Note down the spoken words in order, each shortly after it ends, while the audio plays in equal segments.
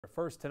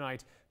First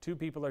tonight, 2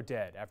 people are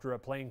dead after a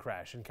plane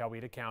crash in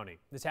Coweta County.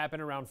 This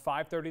happened around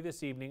 5:30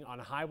 this evening on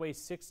Highway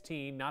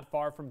 16, not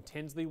far from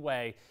Tinsley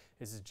Way.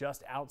 This is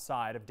just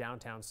outside of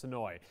downtown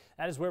Sonoy.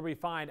 That is where we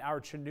find our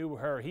Chanu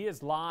Her. He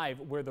is live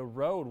where the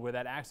road where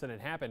that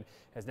accident happened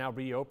has now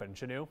reopened.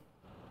 Chanu?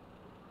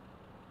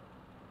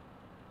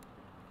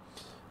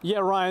 Yeah,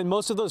 Ryan,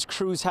 most of those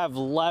crews have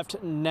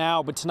left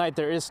now, but tonight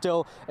there is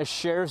still a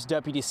sheriff's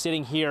deputy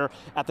sitting here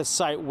at the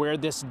site where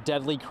this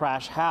deadly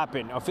crash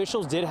happened.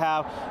 Officials did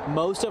have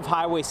most of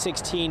Highway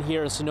 16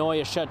 here in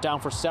Sonoy shut down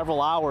for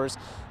several hours.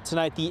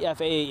 Tonight, the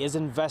FAA is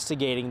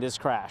investigating this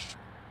crash.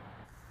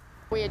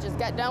 We had just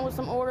got done with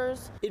some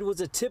orders. It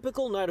was a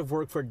typical night of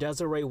work for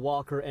Desiree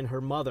Walker and her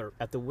mother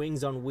at the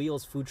Wings on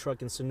Wheels food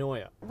truck in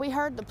Sonoy. We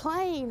heard the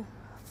plane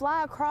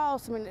fly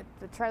across. I mean,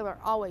 the trailer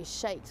always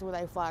shakes when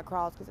they fly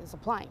across because it's a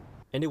plane.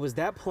 And it was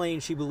that plane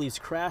she believes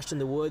crashed in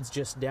the woods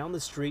just down the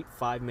street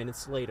 5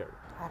 minutes later.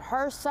 I'd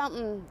heard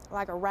something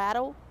like a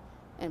rattle,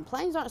 and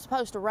planes aren't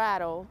supposed to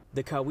rattle.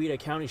 The Coweta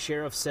County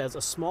Sheriff says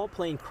a small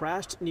plane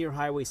crashed near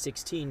Highway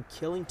 16,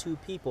 killing 2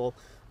 people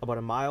about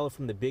a mile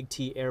from the Big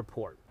T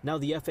airport. Now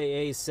the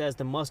FAA says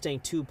the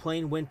Mustang II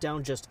plane went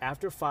down just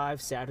after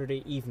 5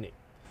 Saturday evening.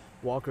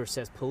 Walker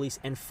says police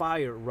and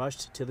fire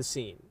rushed to the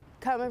scene.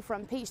 Coming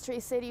from Peachtree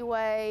City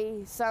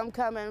Way, some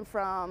coming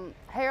from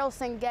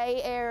Harrelson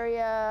Gay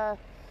area,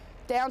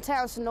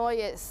 downtown Sonoy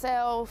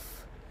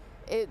itself.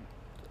 It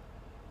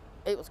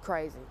was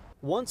crazy.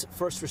 Once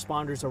first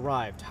responders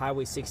arrived,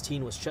 Highway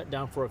 16 was shut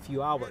down for a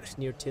few hours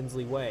near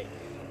Tinsley Way.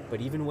 But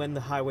even when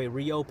the highway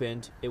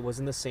reopened, it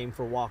wasn't the same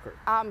for Walker.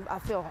 I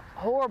feel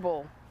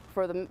horrible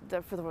for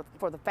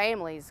the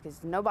families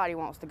because nobody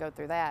wants to go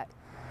through that,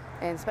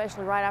 and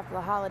especially right after the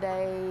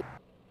holiday.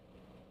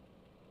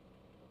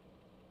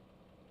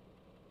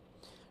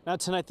 Now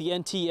tonight, the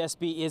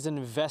NTSB is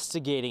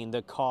investigating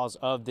the cause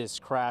of this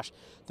crash.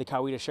 The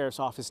Coweta Sheriff's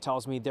Office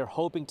tells me they're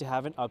hoping to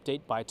have an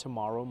update by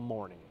tomorrow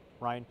morning.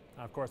 Ryan?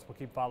 Of course, we'll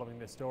keep following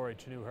this story.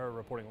 Chanu Her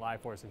reporting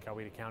live for us in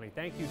Coweta County.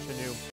 Thank you, Chanu.